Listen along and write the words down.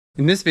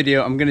In this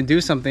video, I'm gonna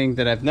do something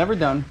that I've never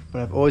done, but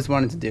I've always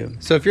wanted to do.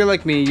 So if you're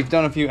like me, you've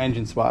done a few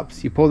engine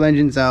swaps. You pulled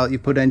engines out, you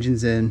put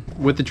engines in,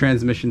 with the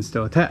transmission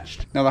still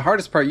attached. Now the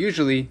hardest part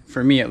usually,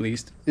 for me at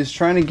least, is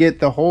trying to get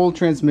the whole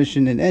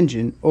transmission and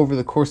engine over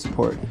the core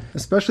support.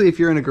 Especially if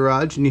you're in a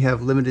garage and you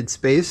have limited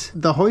space,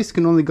 the hoist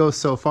can only go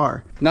so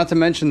far. Not to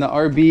mention the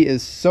RB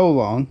is so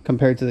long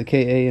compared to the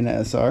KA and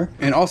the SR.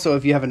 And also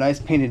if you have a nice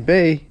painted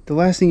bay, the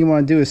last thing you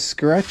wanna do is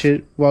scratch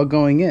it while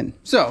going in.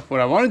 So what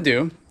I wanna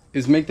do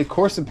is make the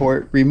core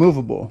support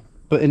removable,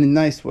 but in a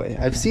nice way.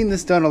 I've seen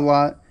this done a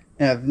lot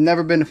and I've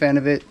never been a fan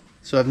of it,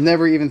 so I've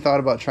never even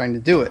thought about trying to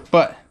do it.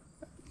 But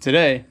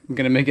today, I'm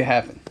gonna make it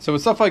happen. So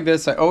with stuff like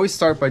this, I always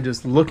start by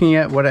just looking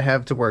at what I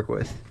have to work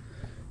with.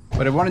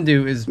 What I wanna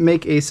do is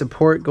make a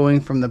support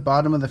going from the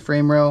bottom of the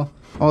frame rail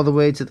all the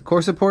way to the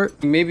core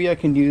support. Maybe I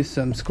can use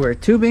some square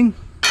tubing,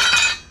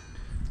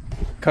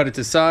 cut it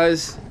to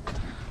size,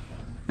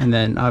 and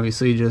then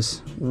obviously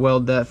just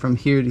weld that from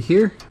here to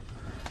here.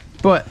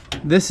 But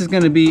this is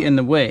going to be in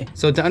the way.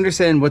 So to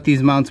understand what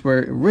these mounts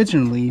were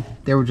originally,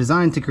 they were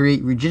designed to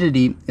create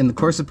rigidity in the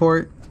core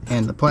support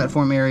and the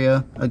platform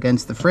area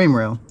against the frame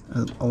rail,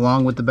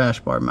 along with the bash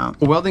bar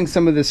mount. Welding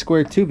some of this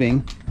square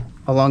tubing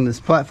along this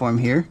platform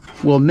here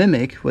will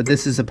mimic what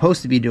this is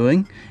supposed to be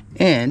doing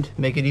and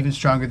make it even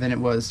stronger than it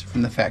was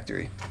from the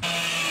factory.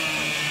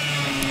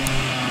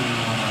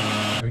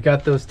 We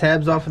got those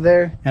tabs off of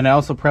there, and I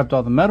also prepped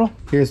all the metal.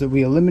 Here's what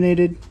we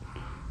eliminated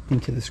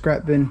into the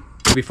scrap bin.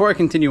 Before I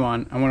continue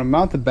on, I want to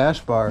mount the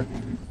bash bar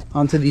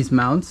onto these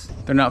mounts.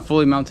 They're not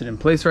fully mounted in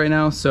place right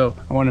now, so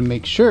I want to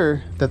make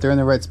sure that they're in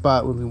the right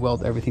spot when we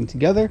weld everything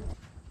together.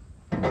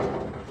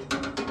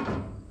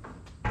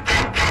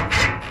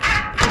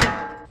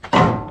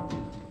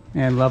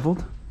 And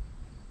leveled.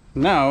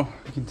 Now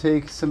we can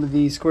take some of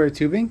the square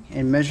tubing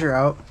and measure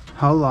out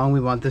how long we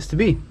want this to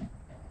be.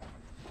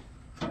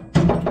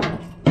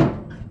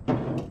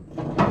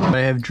 I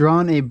have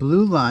drawn a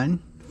blue line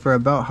for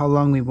about how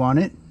long we want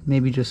it.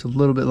 Maybe just a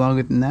little bit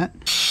longer than that.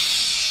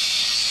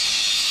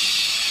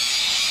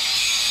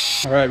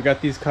 All right, I've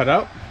got these cut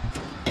out.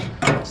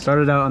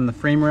 Started out on the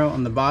frame rail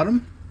on the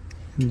bottom,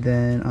 and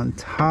then on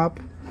top,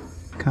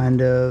 kind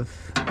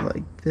of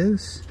like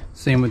this.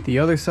 Same with the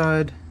other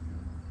side.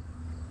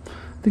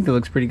 I think that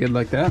looks pretty good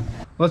like that.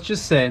 Let's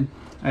just say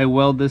I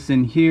weld this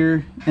in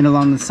here and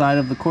along the side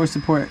of the core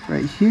support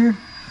right here.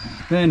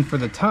 Then for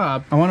the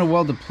top, I want to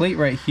weld a plate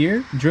right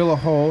here, drill a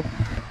hole,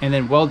 and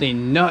then weld a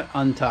nut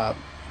on top.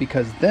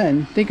 Because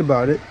then, think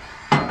about it,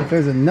 if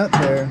there's a nut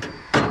there,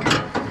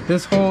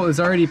 this hole is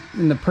already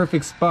in the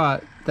perfect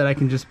spot that I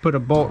can just put a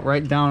bolt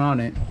right down on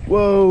it.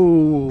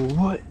 Whoa,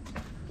 what?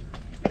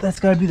 That's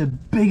gotta be the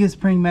biggest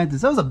praying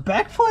mantis. That was a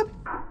backflip?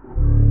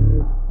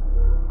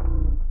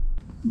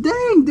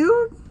 Dang,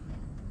 dude.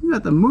 You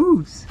got the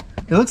moves.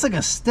 It looks like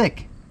a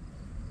stick.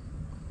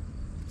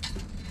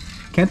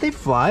 Can't they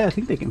fly? I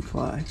think they can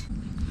fly.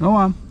 Go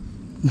on.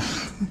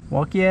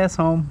 Walk your ass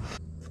home.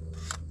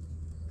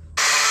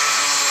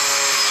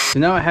 So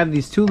now I have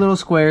these two little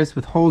squares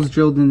with holes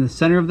drilled in the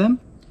center of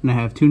them, and I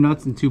have 2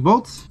 nuts and 2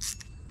 bolts.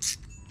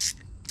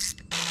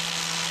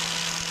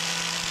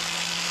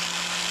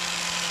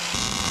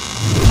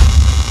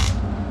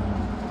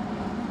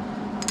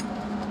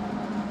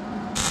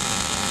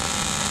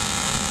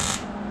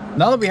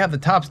 Now that we have the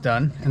tops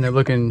done, and they're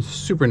looking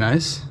super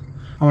nice,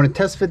 I want to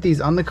test fit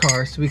these on the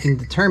car so we can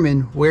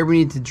determine where we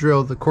need to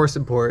drill the core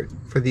support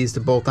for these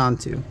to bolt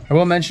onto. I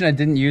will mention I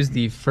didn't use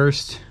the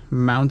first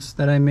mounts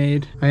that I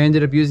made. I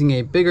ended up using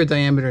a bigger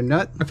diameter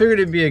nut. I figured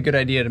it'd be a good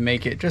idea to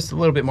make it just a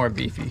little bit more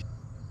beefy.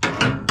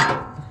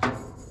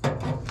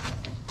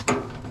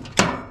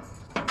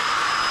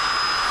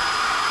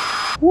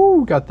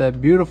 Woo, got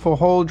that beautiful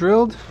hole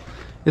drilled.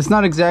 It's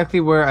not exactly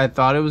where I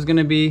thought it was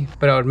gonna be,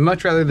 but I would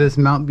much rather this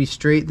mount be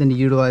straight than to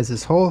utilize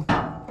this hole.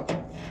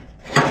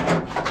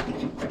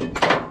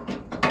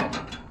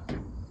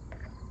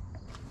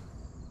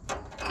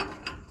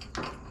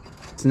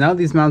 So now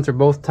these mounts are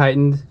both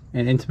tightened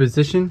and into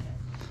position,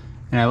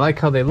 and I like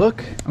how they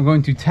look. I'm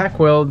going to tack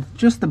weld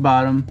just the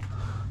bottom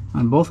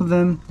on both of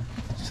them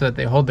so that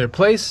they hold their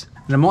place.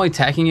 And I'm only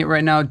tacking it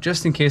right now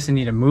just in case I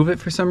need to move it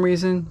for some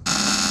reason.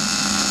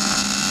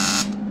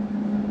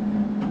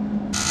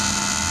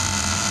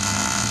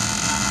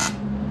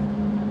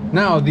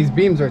 Now these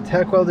beams are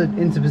tack welded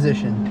into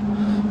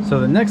position. So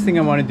the next thing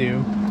I want to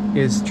do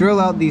is drill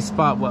out these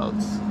spot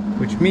welds,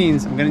 which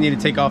means I'm going to need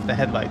to take off the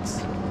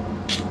headlights.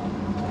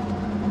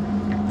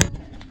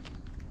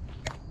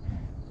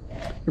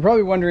 You're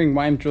probably wondering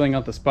why I'm drilling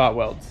out the spot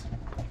welds.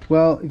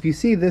 Well, if you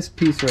see this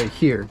piece right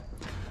here,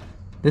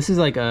 this is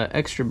like a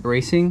extra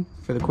bracing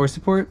for the core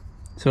support.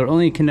 So it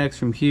only connects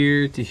from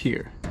here to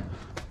here.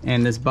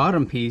 And this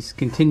bottom piece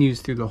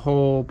continues through the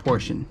whole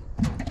portion.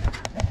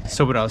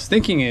 So what I was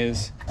thinking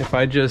is, if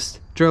I just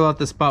drill out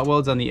the spot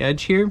welds on the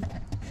edge here,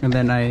 and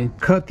then I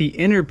cut the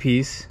inner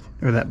piece,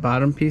 or that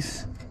bottom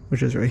piece,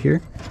 which is right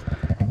here,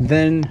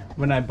 then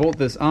when I bolt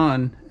this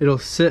on, it'll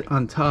sit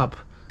on top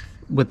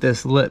with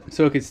this lip,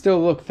 so it could still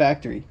look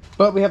factory.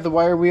 But we have the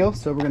wire wheel,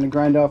 so we're going to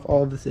grind off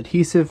all of this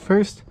adhesive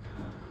first.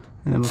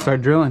 and then we'll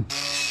start drilling.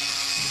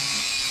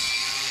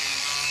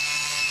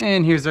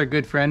 And here's our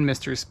good friend,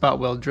 Mr. Spot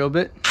Weld drill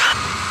bit.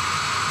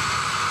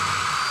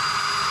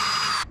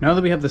 Now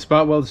that we have the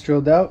spot welds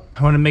drilled out,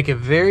 I want to make a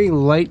very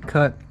light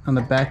cut on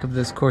the back of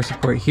this core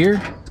support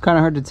here. It's kind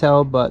of hard to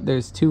tell, but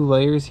there's 2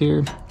 layers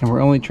here, and we're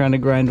only trying to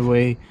grind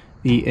away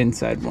the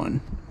inside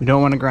one. We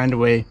don't want to grind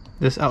away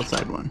this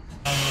outside one.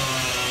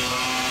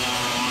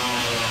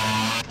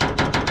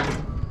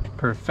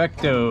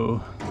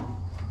 Perfecto.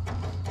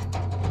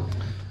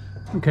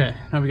 Okay,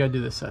 now we gotta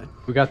do this side.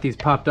 We got these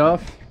popped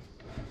off,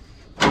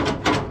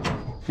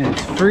 and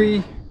it's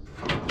free,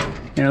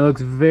 and it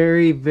looks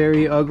very,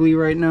 very ugly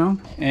right now,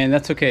 and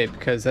that's okay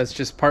because that's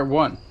just part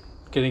 1,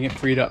 getting it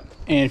freed up.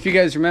 And if you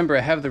guys remember,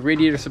 I have the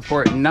radiator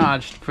support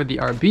notched for the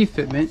RB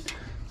fitment,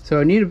 so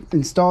I need to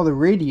install the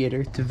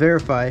radiator to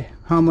verify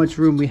how much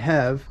room we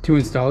have to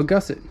install a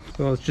gusset.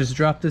 So let's just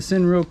drop this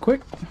in real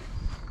quick.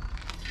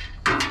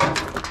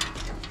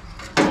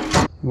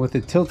 With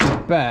it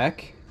tilted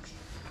back,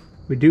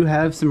 we do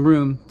have some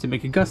room to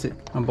make a gusset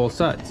on both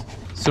sides.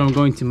 So I'm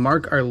going to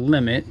mark our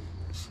limit.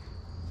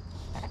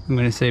 I'm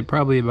going to say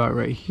probably about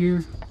right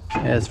here.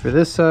 As for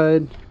this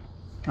side,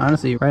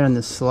 honestly, right on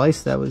the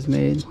slice that was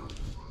made.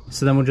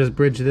 So then we'll just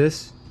bridge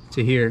this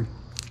to here.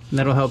 And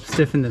that'll help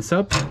stiffen this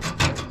up,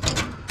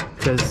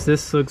 because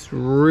this looks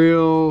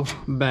real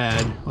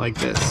bad like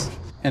this.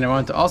 And I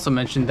wanted to also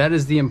mention that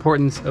is the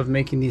importance of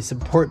making these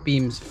support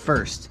beams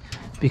first,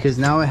 because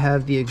now I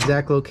have the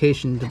exact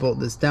location to bolt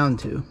this down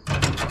to,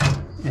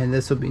 and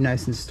this will be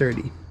nice and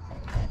sturdy.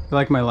 You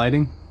like my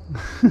lighting?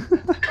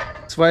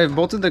 So I have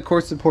bolted the core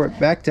support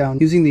back down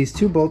using these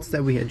 2 bolts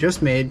that we had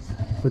just made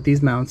with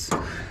these mounts,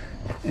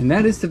 and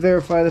that is to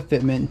verify the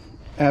fitment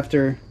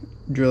after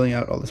drilling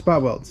out all the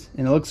spot welds,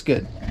 and it looks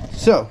good.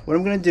 So what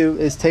I'm going to do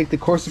is take the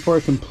core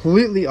support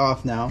completely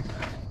off now,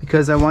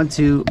 because I want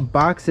to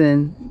box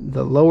in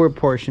the lower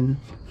portion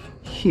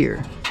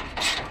here.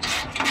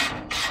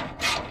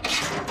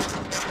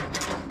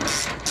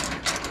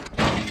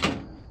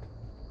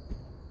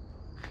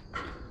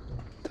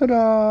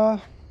 Ta-da!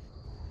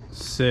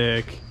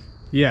 Sick.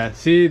 Yeah,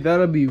 see,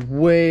 that'll be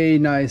way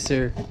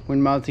nicer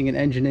when mounting an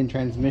engine and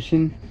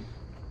transmission.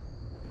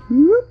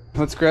 Whoop.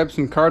 Let's grab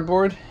some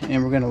cardboard,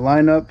 and we're going to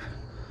line up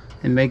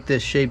and make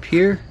this shape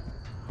here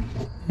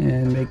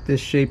and make this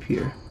shape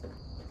here.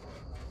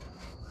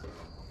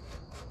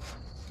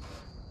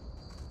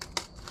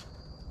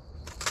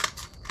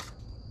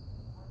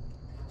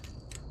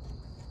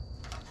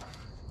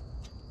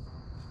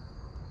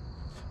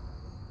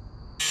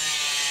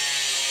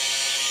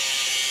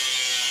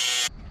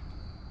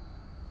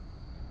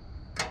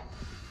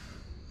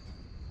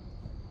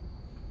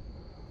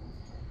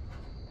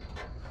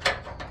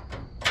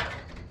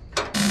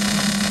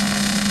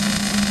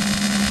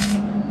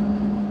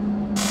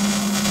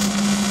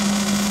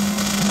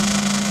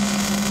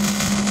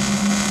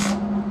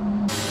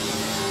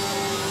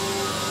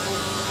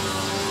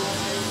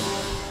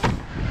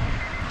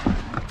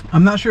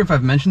 I'm not sure if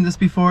I've mentioned this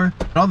before,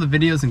 but all the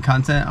videos and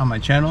content on my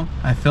channel,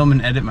 I film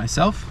and edit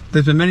myself.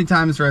 There's been many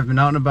times where I've been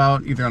out and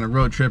about, either on a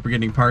road trip or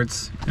getting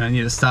parts, and I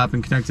need to stop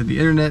and connect to the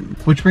internet,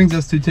 which brings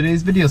us to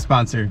today's video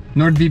sponsor,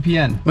 Nord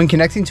VPN. When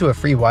connecting to a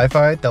free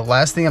Wi-Fi, the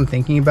last thing I'm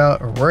thinking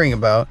about or worrying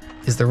about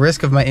is the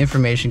risk of my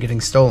information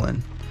getting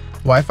stolen.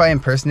 Wi-Fi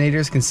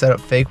impersonators can set up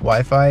fake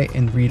Wi-Fi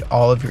and read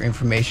all of your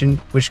information,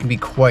 which can be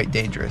quite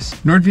dangerous.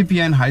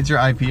 NordVPN hides your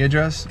IP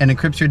address and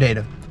encrypts your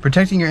data,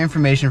 protecting your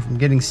information from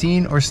getting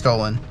seen or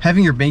stolen.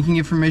 Having your banking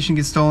information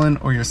get stolen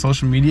or your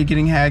social media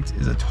getting hacked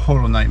is a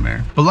total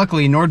nightmare. But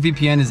luckily,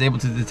 NordVPN is able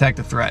to detect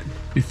a threat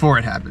before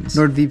it happens.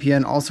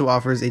 NordVPN also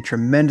offers a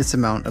tremendous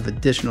amount of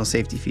additional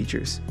safety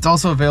features. It's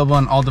also available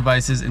on all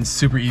devices and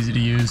super easy to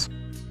use.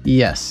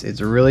 Yes,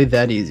 it's really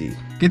that easy.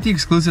 Get the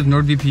exclusive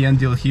NordVPN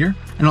deal here,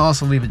 and I'll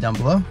also leave it down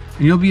below. And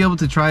you'll be able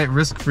to try it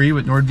risk-free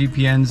with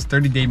NordVPN's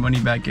 30-day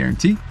money-back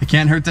guarantee. It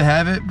can't hurt to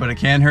have it, but it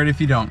can hurt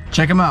if you don't.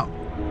 Check them out.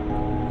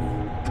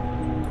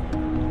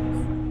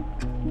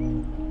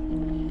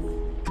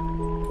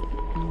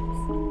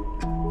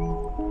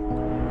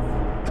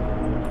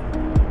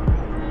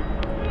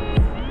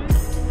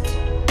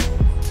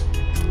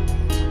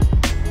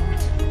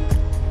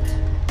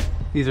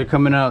 These are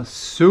coming out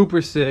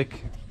super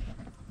sick.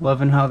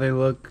 Loving how they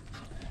look,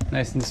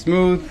 nice and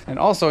smooth. And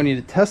also I need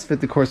to test fit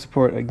the core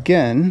support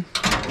again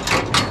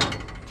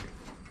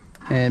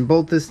and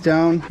bolt this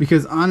down,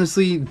 because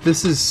honestly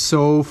this is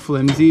so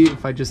flimsy.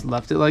 If I just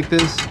left it like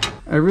this,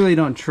 I really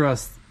don't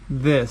trust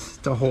this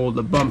to hold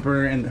the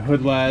bumper and the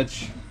hood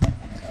latch,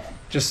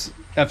 just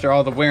after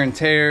all the wear and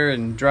tear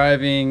and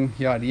driving,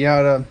 yada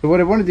yada. So what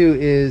I want to do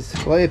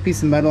is lay a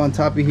piece of metal on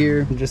top of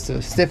here just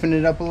to stiffen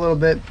it up a little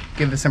bit,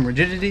 give it some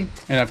rigidity.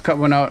 And I've cut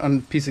one out on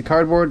a piece of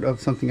cardboard of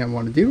something I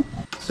want to do.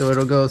 So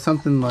it'll go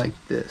something like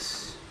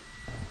this.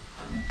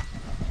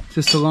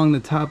 Just along the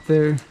top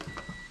there.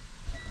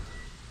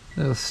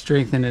 That'll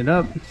strengthen it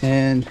up.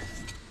 And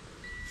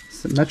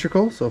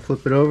symmetrical, so I'll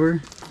flip it over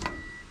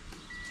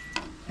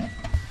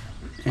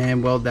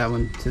and weld that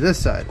one to this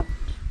side.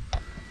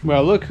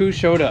 Well, look who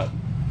showed up.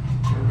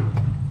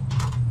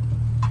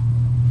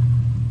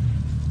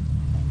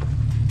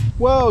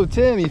 Whoa,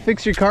 Tim, you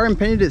fixed your car and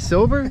painted it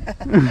silver?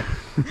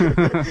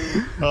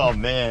 Oh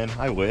man,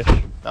 I wish.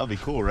 That would be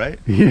cool, right?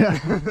 Yeah.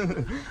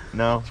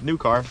 No, new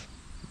car,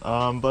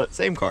 but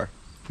same car.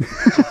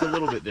 Just a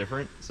little bit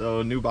different.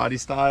 So new body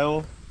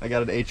style. I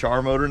got an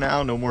HR motor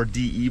now, no more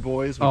DE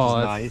boys, which is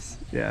nice.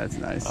 Yeah, it's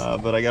nice.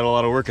 But I got a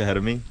lot of work ahead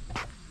of me,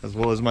 as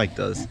well as Mike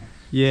does.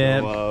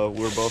 Yeah. So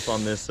we're both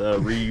on this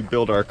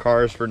rebuild our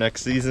cars for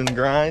next season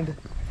grind.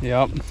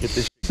 Yep. Get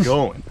this shit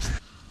going.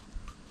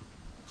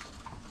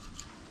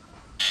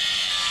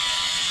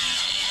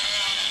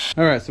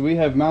 All right, so we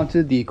have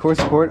mounted the core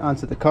support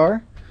onto the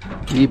car.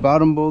 The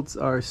bottom bolts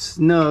are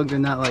snug, they're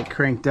not like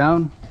cranked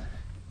down.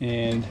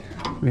 And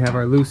we have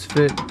our loose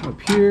fit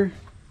up here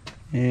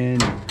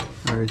and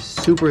our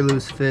super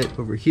loose fit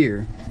over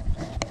here.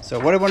 So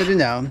what I want to do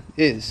now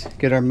is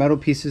get our metal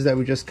pieces that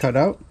we just cut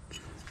out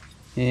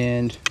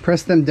and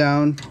press them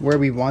down where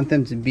we want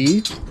them to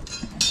be,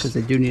 because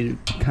they do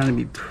need to kind of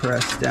be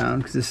pressed down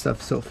because this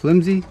stuff's so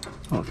flimsy.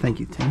 Oh, thank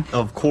you, Tim.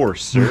 Of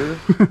course, sir.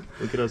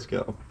 Look at us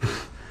go.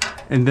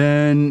 And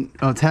then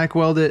I'll tack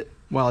weld it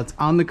while it's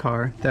on the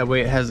car. That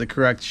way it has the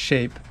correct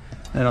shape.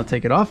 Then I'll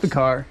take it off the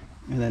car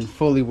and then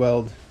fully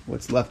weld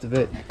what's left of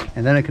it.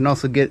 And then I can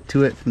also get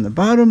to it from the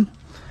bottom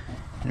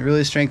and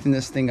really strengthen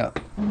this thing up.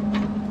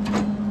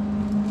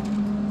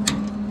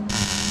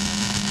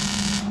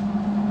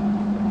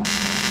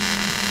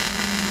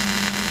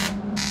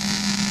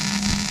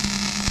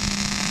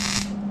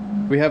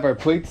 We have our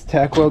plates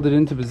tack welded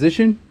into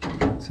position.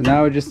 So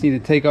now I just need to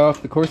take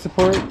off the core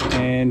support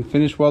and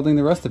finish welding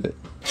the rest of it.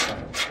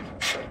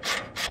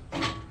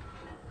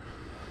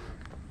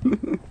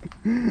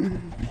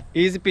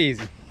 Easy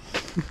peasy.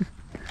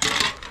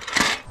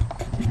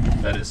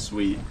 That is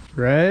sweet.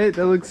 Right?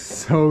 That looks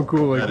so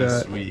cool like that. That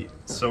is sweet.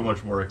 So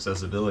much more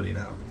accessibility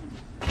now.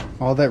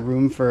 All that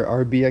room for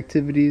RB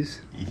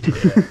activities.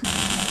 Yeah.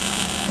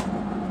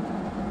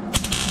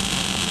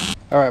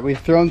 Alright, we've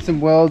thrown some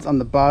welds on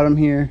the bottom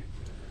here.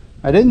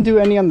 I didn't do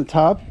any on the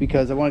top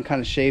because I want to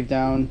kind of shave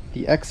down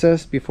the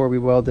excess before we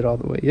weld it all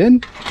the way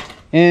in.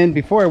 And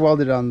before I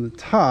welded it on the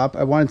top,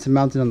 I wanted to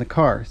mount it on the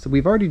car. So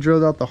we've already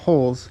drilled out the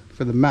holes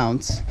for the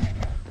mounts.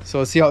 So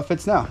let's see how it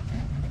fits now.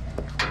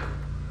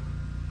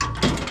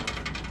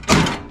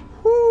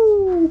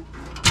 Woo!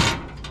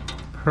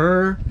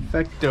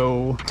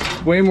 Perfecto.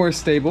 Way more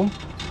stable.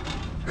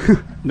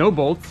 No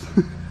bolts.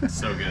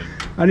 So good.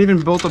 I didn't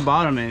even built the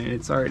bottom and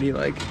it's already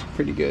like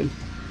pretty good.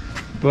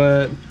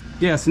 But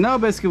yeah, so now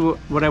basically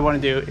what I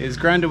want to do is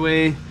grind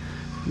away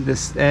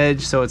this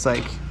edge so it's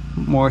like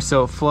more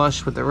so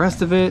flush with the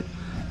rest of it.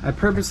 I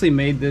purposely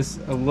made this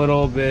a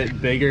little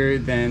bit bigger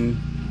than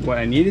what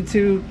I needed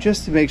to,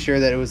 just to make sure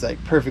that it was like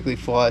perfectly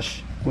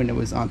flush when it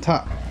was on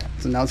top.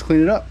 So now let's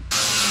clean it up.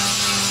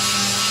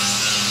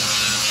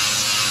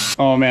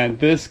 Oh man,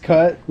 this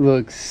cut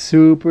looks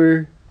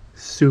super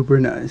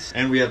nice.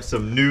 And we have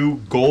some new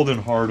golden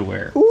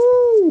hardware.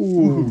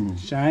 Ooh.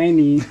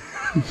 Shiny.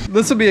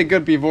 This will be a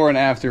good before and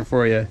after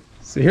for you.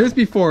 So here's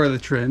before of the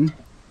trim.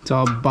 It's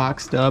all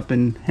boxed up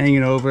and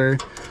hanging over.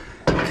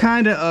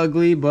 Kind of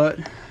ugly, but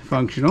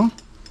functional.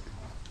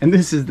 And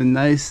this is the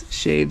nice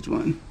shaved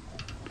one.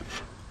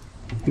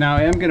 Now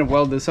I am going to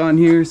weld this on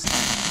here.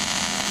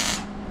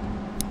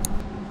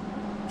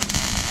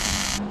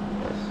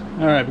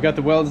 Alright, we got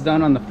the welds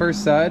done on the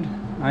first side.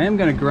 I am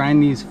going to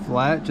grind these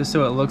flat just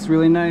so it looks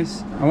really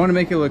nice. I want to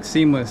make it look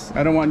seamless.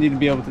 I don't want you to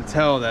be able to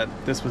tell that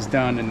this was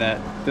done and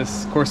that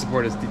this core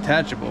support is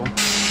detachable.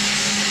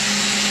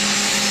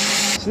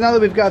 So now that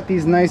we've got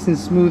these nice and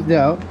smoothed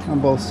out on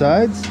both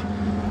sides,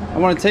 I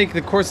want to take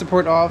the core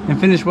support off and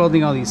finish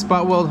welding all these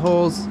spot weld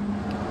holes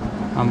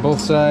on both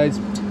sides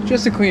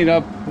just to clean it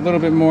up a little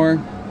bit more.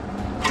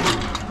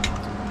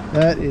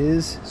 That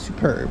is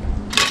superb.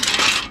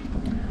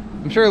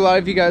 I'm sure a lot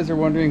of you guys are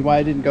wondering why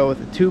I didn't go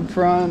with a tube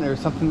front or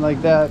something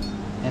like that,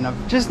 and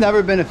I've just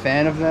never been a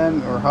fan of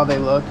them or how they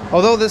look.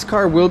 Although this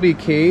car will be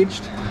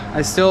caged,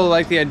 I still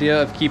like the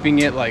idea of keeping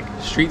it like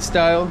street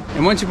style.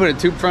 And once you put a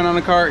tube front on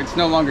a car, it's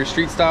no longer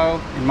street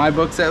style, in my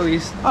books at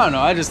least. I don't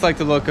know, I just like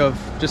the look of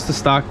just the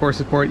stock core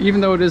support. Even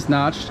though it is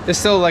notched, it's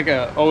still like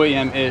a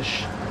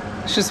OEM-ish.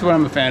 It's just what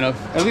I'm a fan of,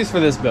 at least for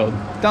this build.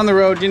 Down the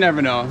road, you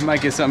never know,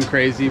 might get something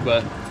crazy,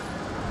 but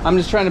I'm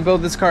just trying to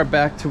build this car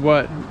back to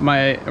what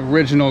my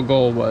original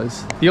goal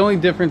was. The only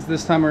difference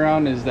this time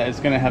around is that it's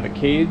gonna have a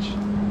cage,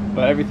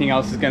 but everything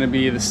else is gonna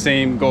be the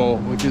same goal,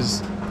 which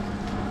is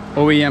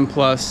OEM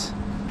plus,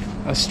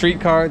 a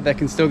street car that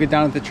can still get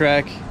down at the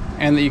track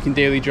and that you can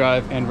daily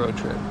drive and road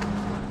trip.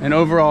 An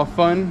overall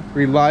fun,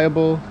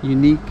 reliable,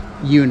 unique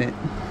unit.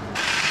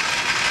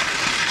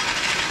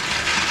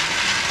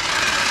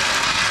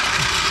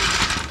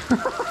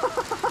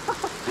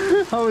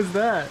 How was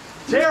that?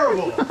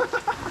 Terrible!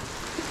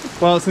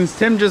 Well, since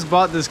Tim just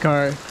bought this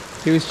car,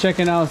 he was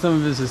checking out some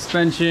of his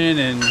suspension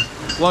and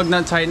lug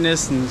nut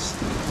tightness and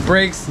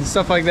brakes and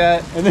stuff like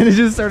that, and then it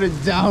just started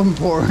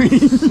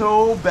downpouring.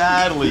 So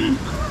badly.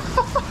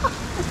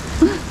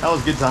 That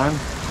was a good time.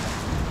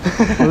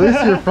 Well, at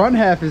least your front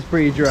half is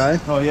pretty dry.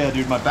 Oh yeah,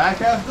 dude, my back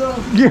half though?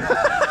 Yeah.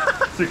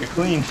 It's like a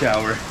clean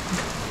shower.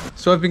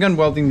 So I've begun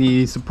welding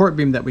the support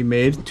beam that we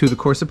made to the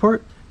core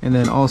support, and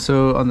then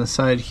also on the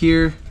side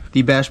here,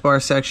 the bash bar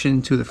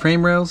section to the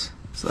frame rails.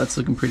 So that's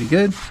looking pretty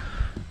good.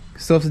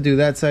 Still have to do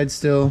that side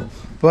still,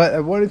 but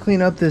I want to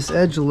clean up this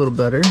edge a little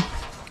better.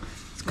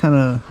 It's kind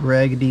of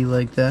raggedy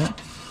like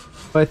that.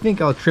 But I think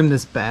I'll trim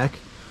this back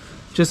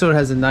just so it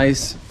has a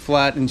nice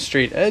flat and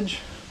straight edge.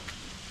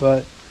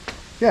 But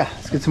yeah,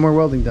 let's get some more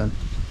welding done.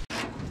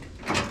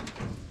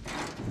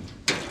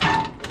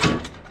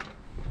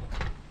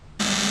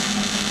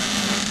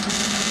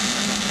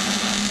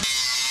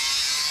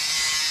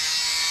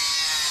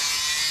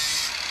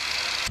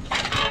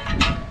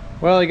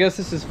 Well, I guess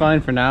this is fine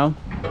for now.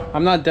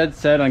 I'm not dead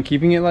set on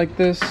keeping it like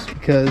this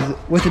because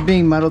with it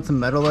being metal to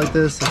metal like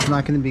this, it's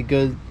not going to be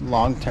good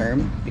long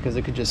term because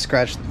it could just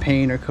scratch the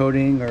paint or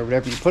coating or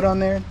whatever you put on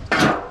there.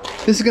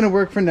 This is going to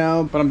work for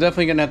now, but I'm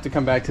definitely going to have to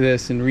come back to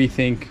this and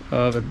rethink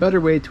of a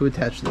better way to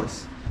attach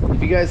this.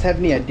 If you guys have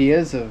any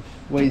ideas of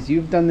ways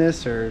you've done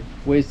this or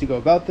ways to go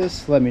about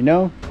this, let me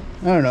know.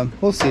 I don't know.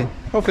 We'll see.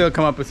 Hopefully I'll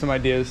come up with some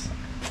ideas.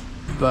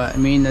 But I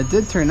mean, that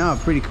did turn out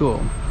pretty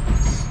cool.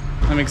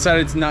 I'm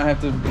excited to not have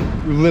to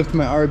lift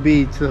my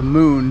RB to the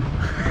moon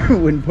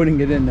when putting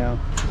it in now.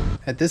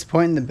 At this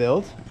point in the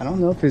build, I don't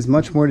know if there's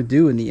much more to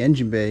do in the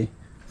engine bay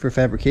for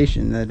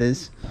fabrication, that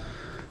is.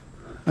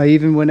 I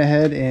even went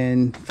ahead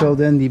and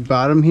filled in the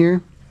bottom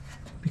here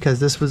because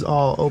this was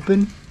all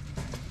open,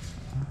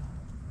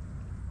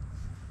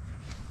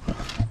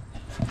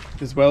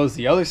 as well as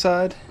the other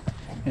side.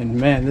 And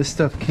man, this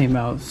stuff came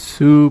out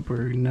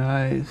super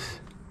nice.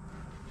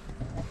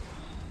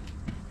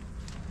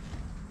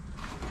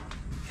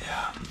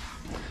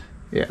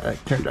 Yeah,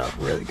 that turned out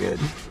really good.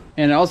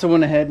 And I also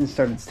went ahead and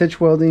started stitch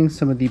welding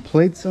some of the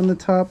plates on the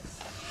top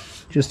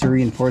just to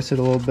reinforce it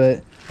a little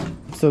bit.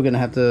 I'm still gonna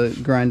have to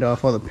grind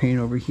off all the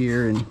paint over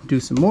here and do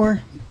some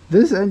more.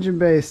 This engine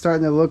bay is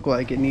starting to look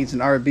like it needs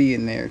an RB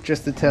in there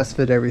just to test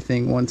fit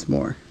everything once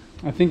more.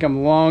 I think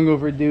I'm long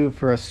overdue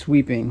for a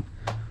sweeping.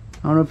 I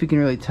don't know if you can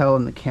really tell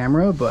in the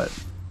camera, but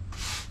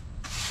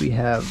we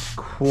have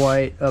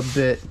quite a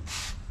bit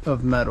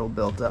of metal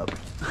built up.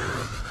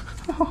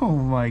 Oh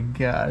my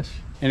gosh.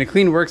 And a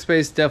clean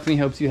workspace definitely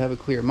helps you have a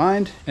clear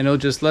mind, and it'll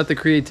just let the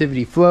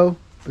creativity flow.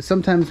 But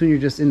sometimes when you're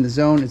just in the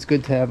zone, it's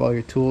good to have all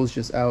your tools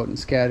just out and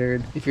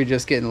scattered if you're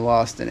just getting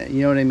lost in it.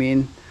 You know what I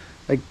mean?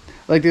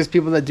 Like there's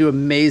people that do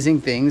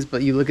amazing things,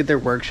 but you look at their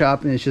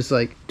workshop and it's just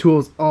like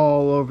tools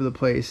all over the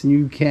place and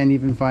you can't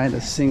even find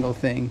a single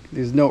thing.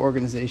 There's no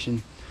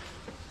organization.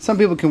 Some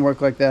people can work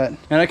like that,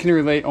 and I can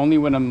relate only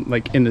when I'm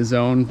like in the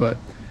zone, but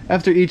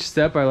after each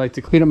step, I like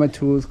to clean up my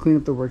tools, clean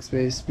up the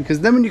workspace,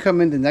 because then when you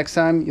come in the next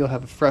time, you'll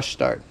have a fresh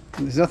start.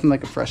 And there's nothing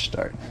like a fresh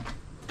start.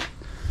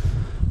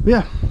 But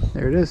yeah,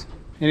 there it is.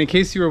 And in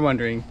case you were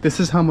wondering,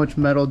 this is how much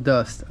metal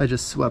dust I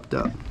just swept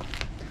up.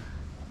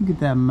 Look at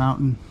that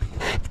mountain.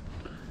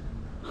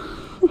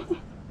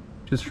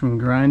 Just from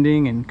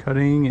grinding and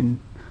cutting and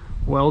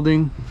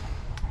welding.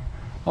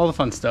 All the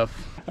fun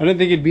stuff. I didn't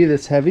think it'd be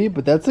this heavy,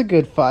 but that's a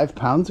good 5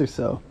 pounds or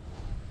so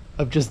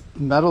of just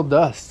metal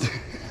dust.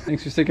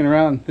 Thanks for sticking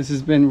around. This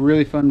has been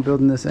really fun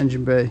building this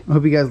engine bay. I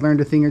hope you guys learned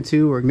a thing or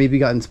two, or maybe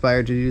got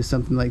inspired to do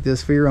something like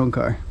this for your own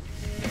car.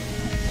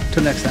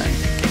 Till next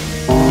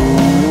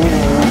time.